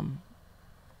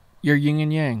 Your yin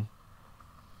and yang.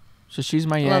 So she's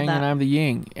my yang and I'm the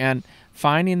yin, and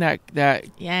finding that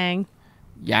yang,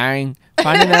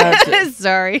 finding that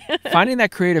sorry, finding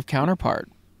that creative counterpart.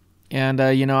 And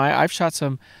I've shot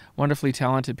some wonderfully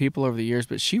talented people over the years,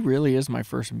 but she really is my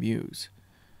first muse.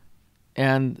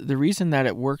 And the reason that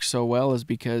it works so well is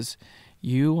because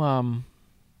you,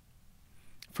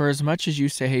 for as much as you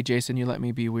say, "Hey, Jason, you let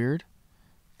me be weird,"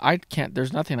 I can't.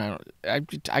 There's nothing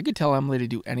I could tell Emily to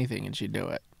do anything and she'd do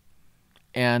it.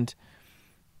 And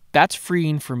that's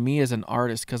freeing for me as an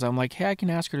artist because I'm like, hey, I can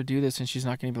ask her to do this and she's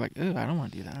not going to be like, oh, I don't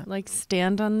want to do that. Like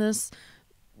stand on this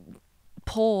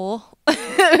pole.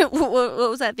 what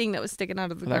was that thing that was sticking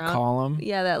out of the ground? That column?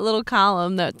 Yeah, that little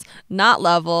column that's not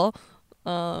level,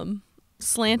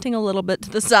 slanting a little bit to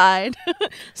the side.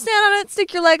 Stand on it,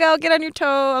 stick your leg out, get on your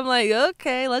toe. I'm like,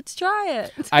 okay, let's try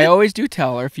it. I always do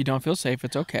tell her if you don't feel safe,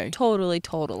 it's okay. Totally.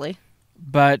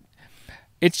 But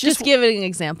it's just give it an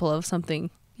example of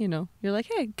something, you're like,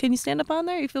 hey, can you stand up on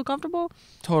there? You feel comfortable?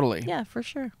 Totally. Yeah, for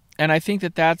sure. And I think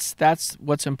that's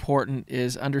what's important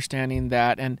is understanding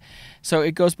that. And so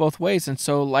it goes both ways. And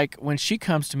so like when she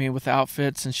comes to me with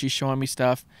outfits and she's showing me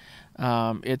stuff,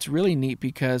 it's really neat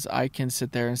because I can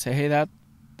sit there and say, hey,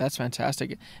 that's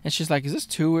fantastic. And she's like, is this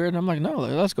too weird? And I'm like, no,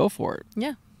 let's go for it.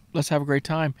 Yeah. Let's have a great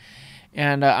time.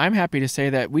 And I'm happy to say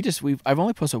that I've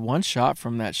only posted one shot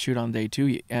from that shoot on day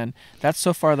 2, and that's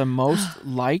so far the most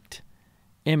liked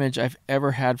image I've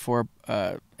ever had for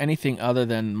anything other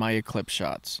than my eclipse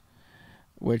shots,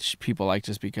 which people like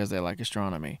just because they like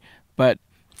astronomy. But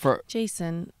for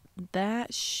Jason,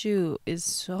 that shoot is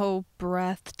so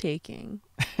breathtaking,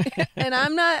 and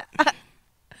I'm not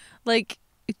looking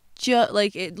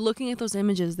at those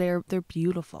images. They're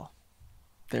beautiful.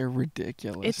 They're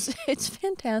ridiculous. It's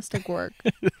fantastic work.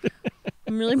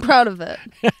 I'm really proud of it.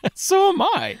 So am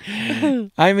I.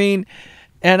 I mean,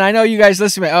 and I know you guys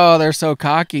listen to me. Oh, they're so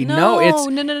cocky. No.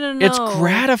 It's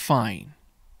gratifying.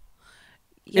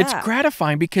 Yeah. It's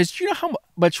gratifying because you know how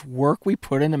much work we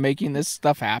put into making this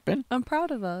stuff happen? I'm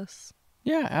proud of us.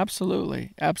 Yeah,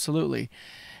 absolutely. Absolutely.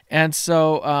 And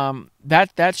so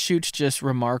that shoot's just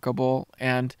remarkable.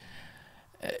 And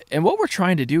what we're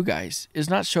trying to do, guys, is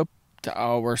not show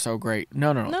we're so great.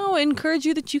 No. No, encourage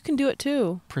you that you can do it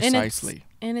too. Precisely.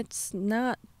 And it's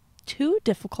not too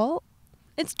difficult.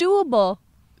 It's doable.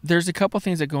 There's a couple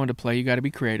things that go into play. You got to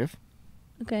be creative.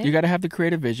 Okay. You got to have the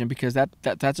creative vision because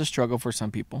that's a struggle for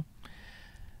some people.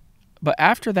 But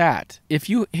after that,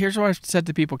 here's what I've said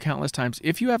to people countless times.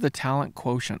 If you have the talent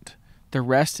quotient, the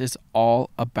rest is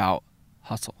all about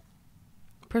hustle.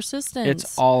 Persistence.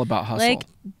 It's all about hustle. Like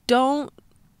don't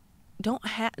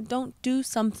do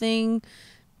something.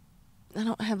 I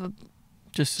don't have a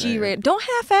just G-rated. Don't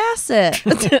half-ass it.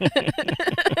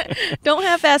 Don't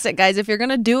half-ass it, guys. If you're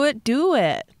gonna do it, do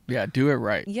it. Yeah, do it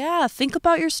right. Yeah, think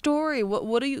about your story.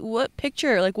 What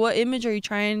picture, like what image are you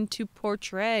trying to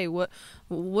portray?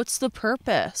 What's the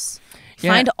purpose?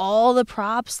 Yeah. Find all the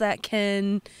props that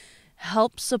can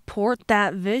help support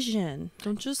that vision.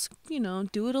 Don't just,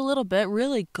 do it a little bit.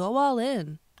 Really go all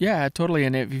in. Yeah, totally.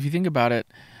 And if you think about it,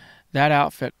 that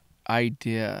outfit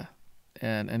idea,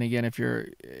 and again, if you're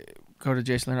go to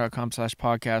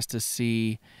jasonlanier.com/podcast to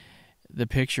see the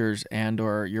pictures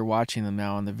or you're watching them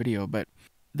now on the video, but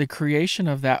the creation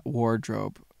of that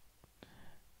wardrobe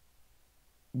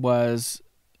was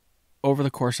over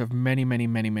the course of many, many,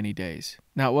 many, many days.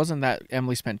 Now, it wasn't that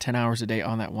Emily spent 10 hours a day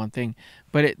on that one thing,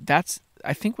 but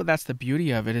I think that's the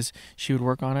beauty of it is she would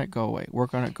work on it, go away,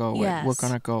 work on it, go away, yes. work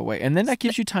on it, go away. And then that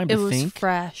gives you time to think. It was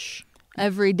fresh.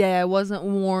 Every day I wasn't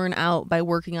worn out by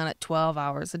working on it 12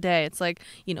 hours a day. It's like,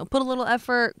 put a little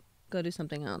effort, go do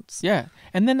something else. Yeah.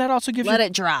 And then that also gives Let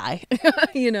it dry,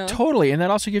 Totally. And that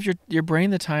also gives your brain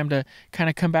the time to kind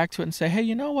of come back to it and say, hey,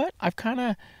 you know what? I've kind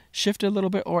of shifted a little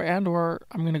bit or I'm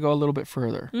going to go a little bit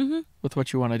further with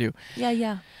what you want to do.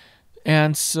 Yeah.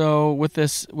 And so with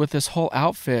this whole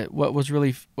outfit, what was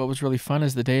really fun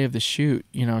is the day of the shoot.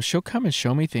 You know, she'll come and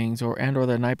show me things, or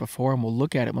the night before, and we'll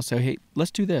look at it and we'll say, hey,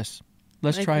 let's do this.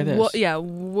 Let's Like, try this.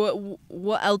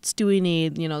 what else do we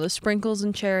need? You know, the sprinkles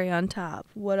and cherry on top.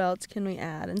 What else can we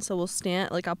add? And so we'll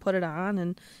stand, like, I'll put it on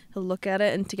and he'll look at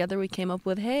it, and together we came up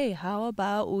with, hey, how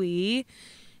about we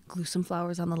glue some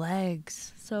flowers on the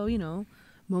legs? So, you know,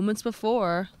 moments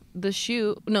before the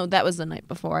shoot, no, that was the night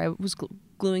before, I was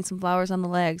gluing some flowers on the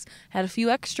legs, had a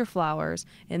few extra flowers,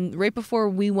 and right before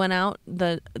we went out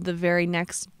the very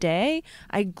next day,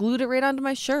 I glued it right onto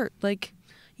my shirt, like,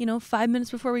 you know, 5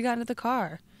 minutes before we got into the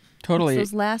car. Totally.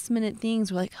 It's those last minute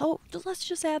things, we're like, oh, let's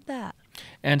just add that.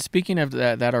 And speaking of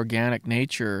that organic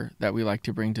nature that we like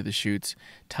to bring to the shoots,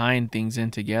 tying things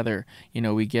in together, you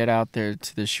know, we get out there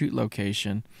to the shoot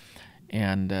location,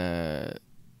 and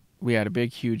we had a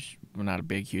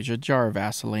jar of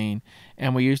Vaseline,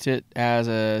 and we used it as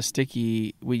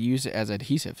we used it as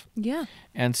adhesive. Yeah.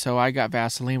 And so I got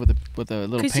Vaseline with a little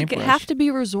paintbrush. Because you have to be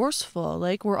resourceful.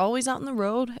 Like, we're always out on the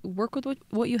road, work with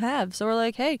what you have. So we're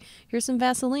like, hey, here's some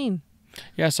Vaseline.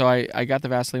 Yeah, so I got the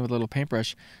Vaseline with a little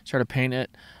paintbrush, started painting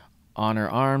it on her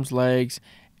arms, legs,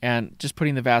 and just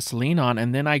putting the Vaseline on,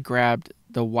 and then I grabbed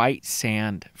the white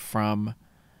sand from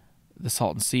the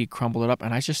Salton Sea, crumbled it up,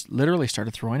 and I just literally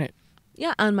started throwing it.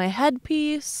 Yeah, on my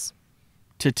headpiece.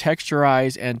 To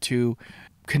texturize and to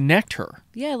connect her.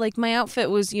 Yeah, like my outfit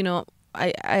was, you know,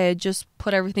 I had just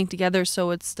put everything together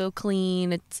so it's still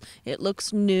clean. It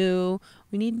looks new.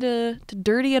 We need to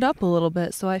dirty it up a little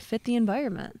bit so I fit the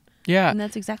environment. Yeah. And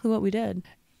that's exactly what we did.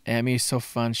 Emmy's so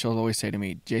fun. She'll always say to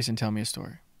me, Jason, tell me a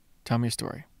story. Tell me a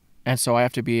story. And so I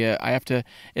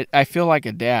feel like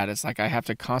a dad. It's like I have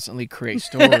to constantly create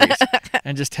stories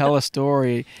and just tell a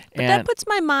story. But that puts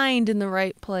my mind in the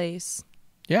right place.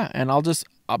 Yeah, and I'll just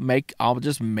make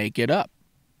it up.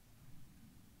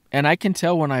 And I can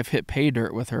tell when I've hit pay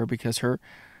dirt with her, because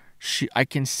I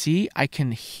can see, I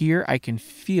can hear, I can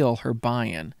feel her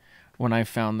buy-in when I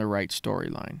found the right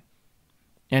storyline.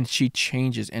 And she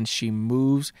changes and she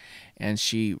moves and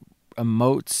she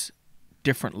emotes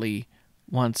differently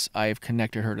once I've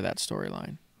connected her to that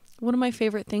storyline. One of my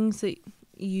favorite things that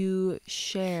you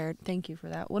shared, thank you for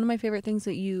that. One of my favorite things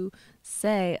that you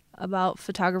say about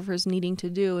photographers needing to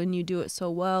do, and you do it so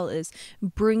well, is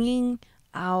bringing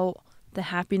out the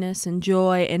happiness and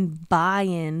joy and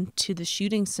buy-in to the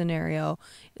shooting scenario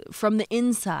from the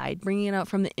inside, bringing it out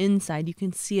from the inside. You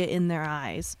can see it in their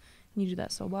eyes. And you do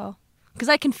that so well. Because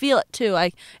I can feel it too.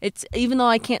 It's even though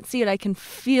I can't see it, I can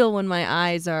feel when my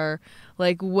eyes are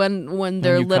like when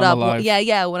they're lit up. Alive.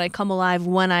 Yeah, when I come alive,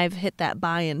 when I've hit that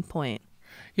buy-in point.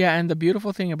 Yeah, and the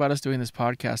beautiful thing about us doing this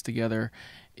podcast together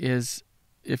is,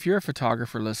 if you're a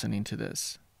photographer listening to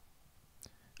this,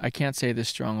 I can't say this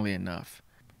strongly enough.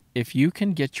 If you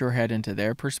can get your head into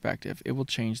their perspective, it will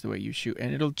change the way you shoot,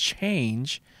 and it'll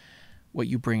change what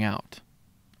you bring out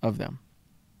of them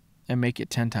and make it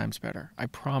 10 times better. I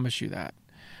promise you that.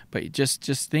 But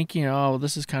just thinking, oh,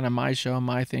 this is kind of my show,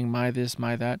 my thing, my this,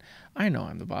 my that. I know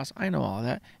I'm the boss. I know all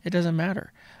that. It doesn't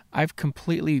matter. I've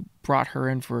completely brought her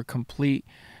in for a complete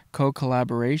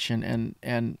co-collaboration,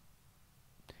 and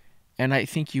I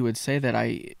think you would say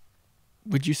that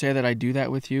would you say that I do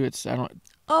that with you?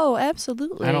 Oh,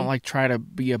 absolutely. I don't like try to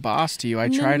be a boss to you.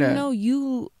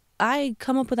 I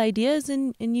come up with ideas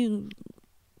and you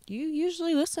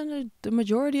usually listen to the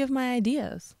majority of my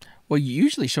ideas. Well,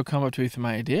 usually she'll come up to me with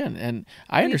my idea, and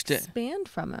I understand. Expand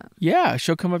from it. Yeah,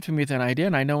 she'll come up to me with an idea,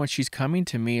 and I know when she's coming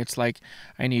to me, it's like,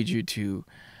 I need you to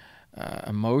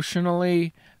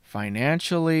emotionally,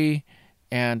 financially,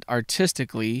 and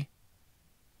artistically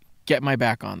get my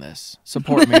back on this.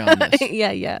 Support me on this.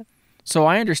 Yeah. So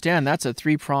I understand that's a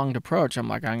 3-pronged approach. I'm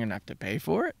like, I'm going to have to pay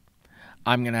for it.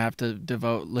 I'm going to have to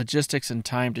devote logistics and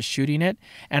time to shooting it.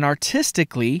 And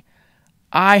artistically,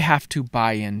 I have to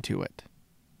buy into it.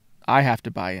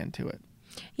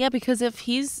 Yeah, because if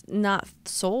he's not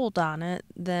sold on it,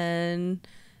 then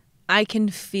I can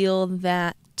feel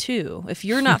that too. If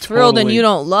you're not thrilled and you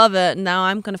don't love it, now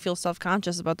I'm going to feel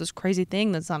self-conscious about this crazy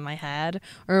thing that's on my head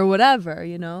or whatever,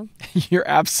 you know? You're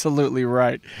absolutely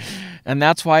right. And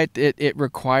that's why it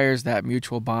requires that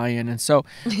mutual buy-in. And so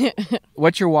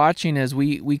what you're watching is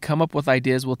we come up with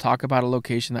ideas. We'll talk about a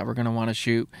location that we're going to want to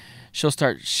shoot. She'll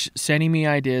start sending me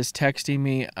ideas, texting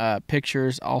me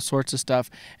pictures, all sorts of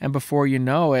stuff. And before you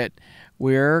know it,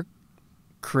 we're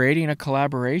creating a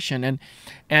collaboration,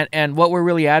 and what we're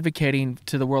really advocating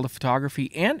to the world of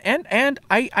photography, and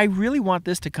I really want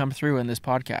this to come through in this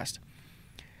podcast.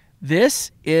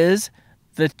 This is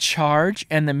the charge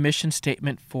and the mission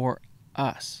statement for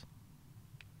us.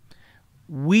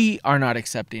 we are not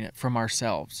accepting it from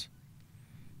ourselves.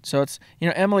 So it's,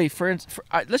 Emily,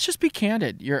 let's just be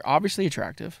candid. You're obviously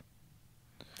attractive.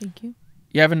 Thank you.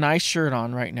 You have a nice shirt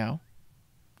on right now.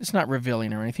 It's not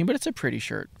revealing or anything, but it's a pretty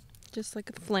shirt. Just like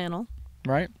a flannel.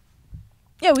 Right?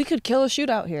 Yeah, we could kill a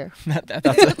shootout here. We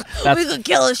could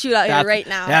kill a shootout here right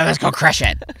now. Yeah, let's go crush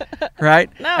it.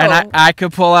 Right? No. And I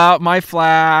could pull out my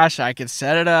flash. I could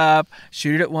set it up,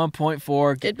 shoot it at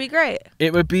 1.4. It'd be great.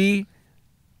 It would be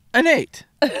an 8.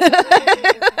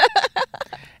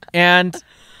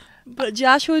 But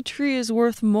Joshua Tree is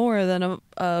worth more than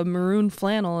a maroon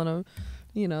flannel and a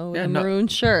maroon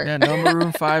shirt. Yeah, no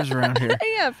maroon 5s around here.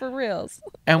 Yeah, for reals.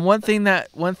 And one thing that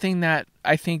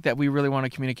I think that we really want to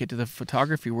communicate to the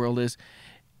photography world is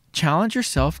challenge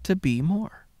yourself to be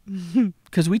more.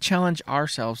 Because we challenge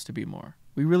ourselves to be more.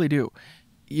 We really do.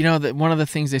 That one of the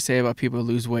things they say about people who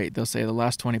lose weight, they'll say the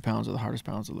last 20 pounds are the hardest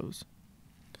pounds to lose.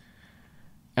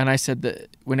 And I said that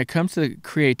when it comes to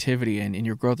creativity and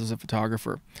your growth as a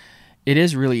photographer, it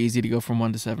is really easy to go from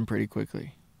 1 to 7 pretty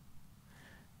quickly.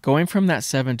 Going from that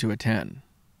 7 to a 10,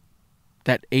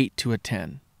 that 8 to a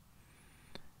 10,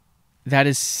 that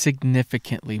is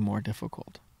significantly more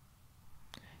difficult.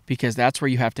 Because that's where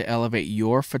you have to elevate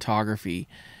your photography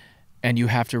and you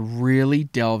have to really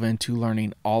delve into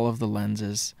learning all of the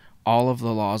lenses, all of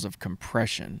the laws of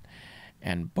compression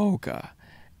and bokeh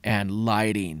and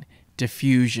lighting,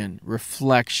 diffusion,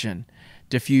 reflection,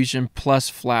 diffusion plus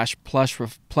flash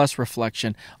plus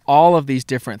reflection, all of these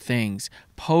different things,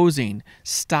 posing,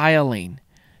 styling,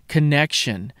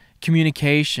 connection,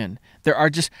 communication. There are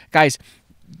just, guys,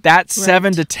 that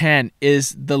 7 to 10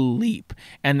 is the leap.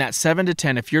 And that 7 to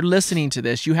 10, if you're listening to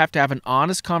this, you have to have an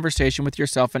honest conversation with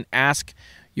yourself and ask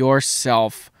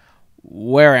yourself,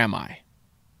 where am I?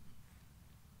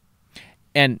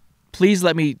 And please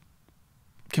let me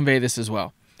convey this as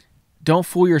well. Don't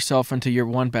fool yourself into your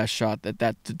one best shot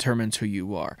that determines who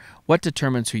you are. What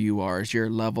determines who you are is your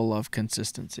level of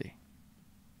consistency.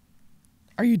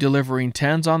 Are you delivering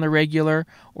 10s on the regular,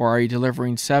 or are you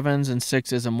delivering 7s and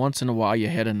 6s and once in a while you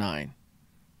hit a 9?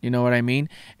 You know what I mean?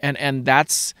 And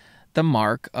that's the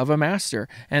mark of a master.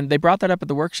 And they brought that up at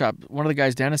the workshop. One of the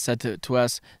guys, Dennis, said to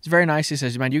us, it's very nice. He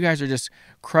says, man, you guys are just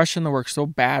crushing the work so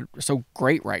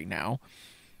great right now.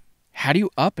 How do you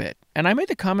up it? And I made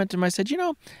the comment to him, I said,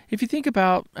 if you think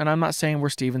about, and I'm not saying we're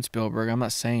Steven Spielberg, I'm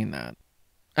not saying that.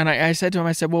 And I said to him,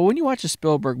 I said, well, when you watch a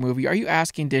Spielberg movie, are you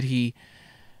asking, did he,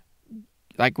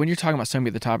 like when you're talking about somebody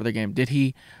at the top of their game, did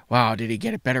he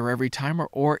get it better every time?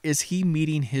 Or is he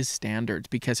meeting his standards?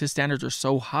 Because his standards are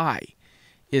so high.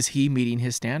 Is he meeting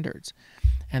his standards?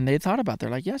 And they thought about that.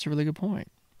 They're like, yeah, that's a really good point.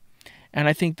 And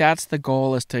I think that's the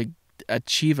goal, is to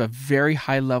achieve a very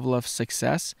high level of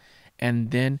success,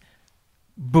 and then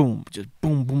boom, just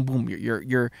boom, boom, boom.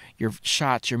 Your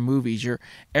shots, your movies, your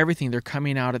everything, they're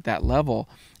coming out at that level,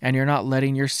 and you're not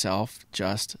letting yourself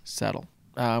just settle.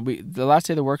 The last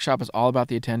day of the workshop is all about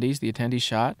the attendees. The attendee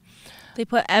shot. They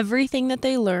put everything that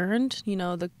they learned,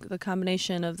 the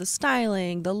combination of the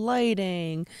styling, the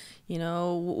lighting,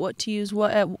 what to use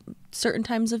what at certain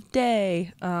times of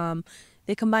day.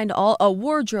 They combined a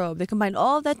wardrobe. They combined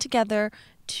all of that together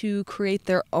to create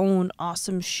their own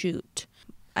awesome shoot.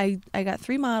 I got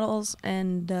 3 models,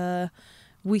 and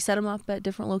we set them up at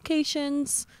different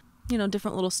locations,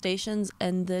 different little stations,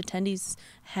 and the attendees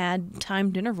had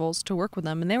timed intervals to work with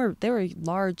them, and they were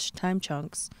large time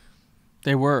chunks.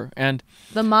 They were, and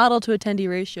the model to attendee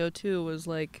ratio too was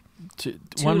like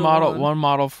one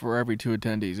model for every 2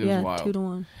 attendees. It was wild. 2 to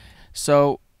 1.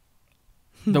 So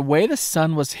the way the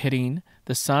sun was hitting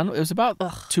it was about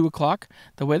 2 o'clock.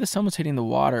 The way the sun was hitting the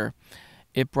water,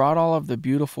 it brought all of the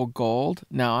beautiful gold.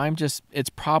 Now it's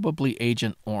probably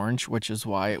Agent Orange, which is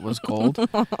why it was gold.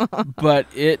 But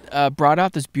it brought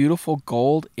out this beautiful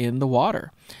gold in the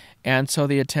water. And so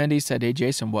the attendee said, hey,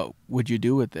 Jason, what would you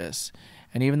do with this?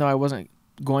 And even though I wasn't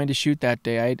going to shoot that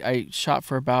day, I shot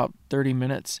for about 30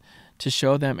 minutes to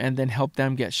show them and then help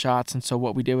them get shots. And so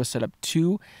what we did was set up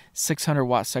 2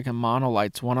 600-watt second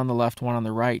monolights, one on the left, one on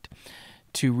the right,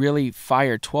 to really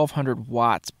fire 1,200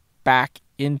 watts back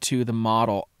into the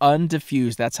model,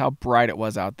 undiffused. That's how bright it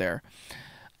was out there.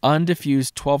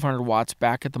 Undiffused, 1,200 watts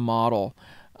back at the model.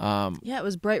 It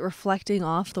was bright, reflecting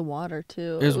off the water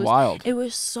too. It was wild. It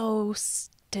was so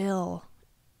still.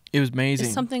 It was amazing.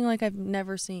 It's something like I've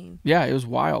never seen. Yeah, it was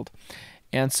wild.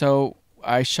 And so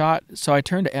I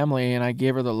turned to Emily and I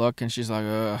gave her the look, and she's like,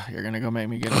 ugh, you're going to go make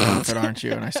me get an outfit, aren't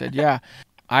you? And I said, yeah.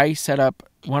 I set up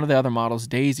one of the other models,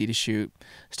 Daisy, to shoot,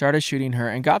 started shooting her,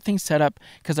 and got things set up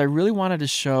because I really wanted to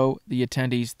show the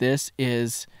attendees this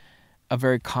is a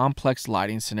very complex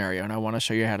lighting scenario, and I want to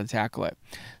show you how to tackle it.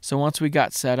 So once we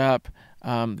got set up,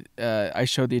 I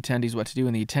showed the attendees what to do,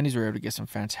 and the attendees were able to get some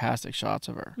fantastic shots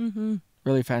of her. Mm-hmm.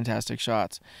 Really fantastic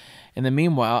shots. In the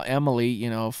meanwhile, Emily, you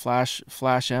know,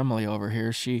 Flash Emily over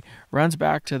here, she runs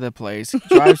back to the place,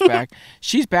 drives back.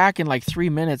 She's back in like 3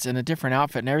 minutes in a different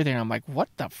outfit and everything. I'm like, what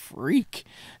the freak?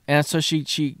 And so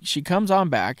she comes on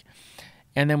back,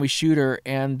 and then we shoot her,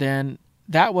 and then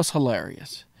that was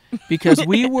hilarious because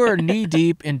we were knee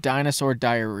deep in dinosaur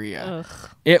diarrhea. Ugh.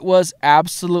 It was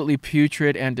absolutely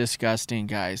putrid and disgusting,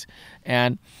 guys.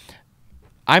 And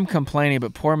I'm complaining,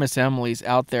 but poor Miss Emily's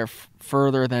out there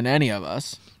further than any of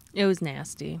us. It was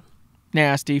nasty.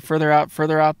 Nasty, further out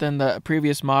than the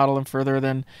previous model and further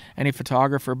than any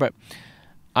photographer. But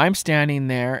I'm standing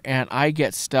there and I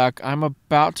get stuck. I'm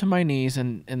about to my knees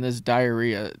in this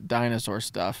diarrhea dinosaur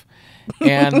stuff.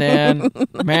 And then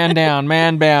man down.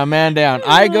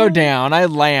 I go down, I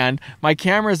land. My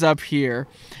camera's up here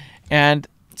and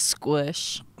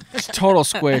Squish. total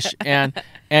squish, and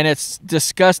it's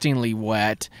disgustingly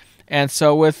wet. And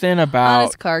so within On about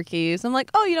his car keys. I'm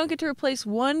like, oh, you don't get to replace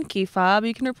one key fob.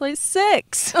 You can replace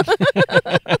 6.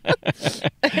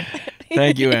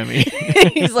 Thank you, Emmy.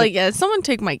 He's like, yeah, someone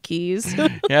take my keys.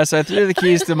 Yeah, so I threw the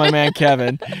keys to my man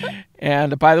Kevin,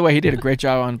 and by the way, he did a great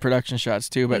job on production shots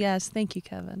too. But yes, thank you,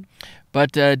 Kevin.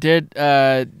 But did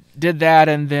that,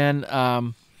 and then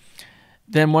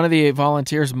one of the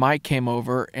volunteers, Mike, came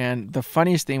over, and the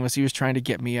funniest thing was he was trying to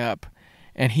get me up,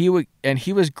 and he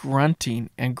was grunting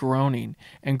and groaning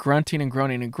and grunting and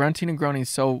groaning and grunting and groaning,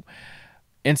 so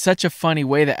in such a funny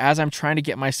way that as I'm trying to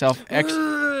get myself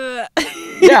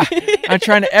yeah, I'm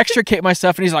trying to extricate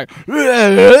myself, and he's like,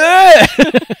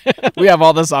 we have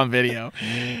all this on video,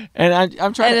 and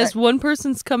I'm trying. And to, as one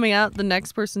person's coming out, the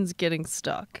next person's getting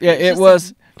stuck. Yeah, It's it just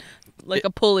was like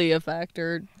a pulley effect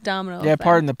or domino Yeah, effect.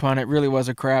 pardon the pun. It really was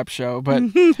a crap show, but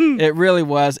it really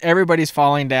was. Everybody's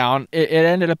falling down. It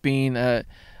ended up being a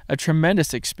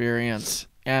tremendous experience,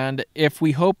 and if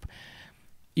we hope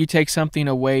you take something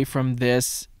away from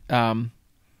this,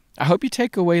 I hope you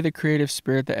take away the creative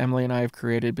spirit that Emily and I have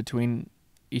created between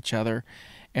each other,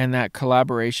 and that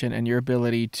collaboration and your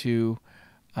ability to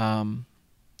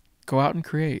go out and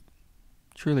create.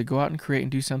 Truly, go out and create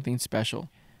and do something special.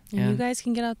 And you guys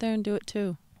can get out there and do it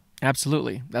too.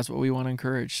 Absolutely. That's what we want to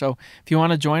encourage. So if you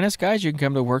want to join us, guys, you can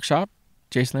come to workshop,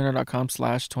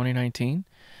 jasonlanier.com/2019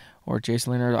 or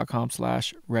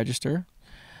jasonlanier.com/register.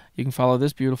 You can follow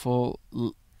this beautiful,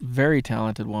 very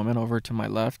talented woman over to my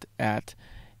left at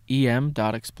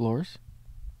em.explores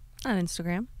On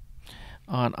Instagram.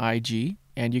 on IG,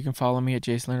 and you can follow me at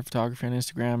Jason Lanier Photography on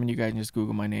Instagram, and you guys can just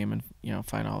Google my name and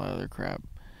find all that other crap.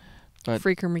 But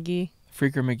Freaker McGee.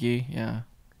 Freaker McGee, yeah.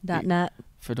 .net.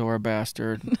 Fedora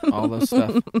bastard, all those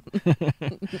stuff.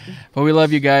 But we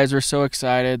love you guys. We're so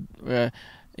excited.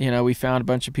 We found a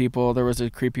bunch of people. There was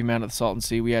a creepy man at the Salton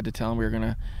Sea. We had to tell him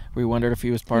we wondered if he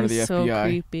was part of the He's so FBI.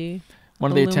 creepy.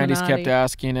 One of the attendees kept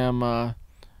asking him, where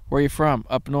are you from?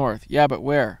 Up north. Yeah, but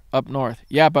where? Up north.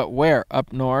 Yeah, but where?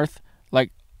 Up north.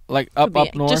 Like up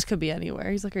north. Just could be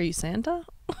anywhere. He's like, are you Santa?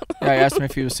 Yeah, I asked him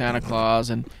if he was Santa Claus,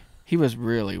 and he was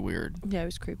really weird. Yeah, he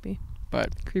was creepy.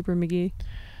 But Creeper McGee.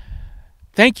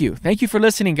 Thank you for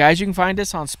listening, guys. You can find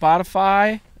us on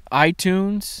Spotify,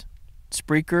 iTunes,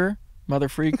 Spreaker, Mother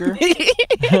Freaker.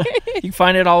 You can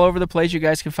find it all over the place. You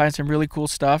guys can find some really cool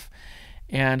stuff.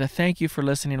 And thank you for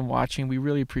listening and watching. We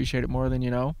really appreciate it more than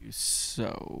you know.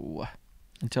 So,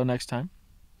 until next time.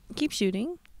 Keep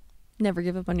shooting. Never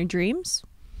give up on your dreams.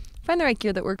 Find the right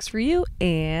gear that works for you.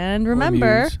 And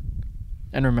remember,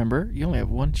 you only have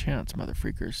one chance, Mother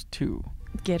Freakers, to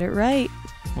get it right.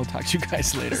 We'll talk to you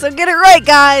guys later. So get it right,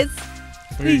 guys.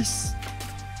 Peace.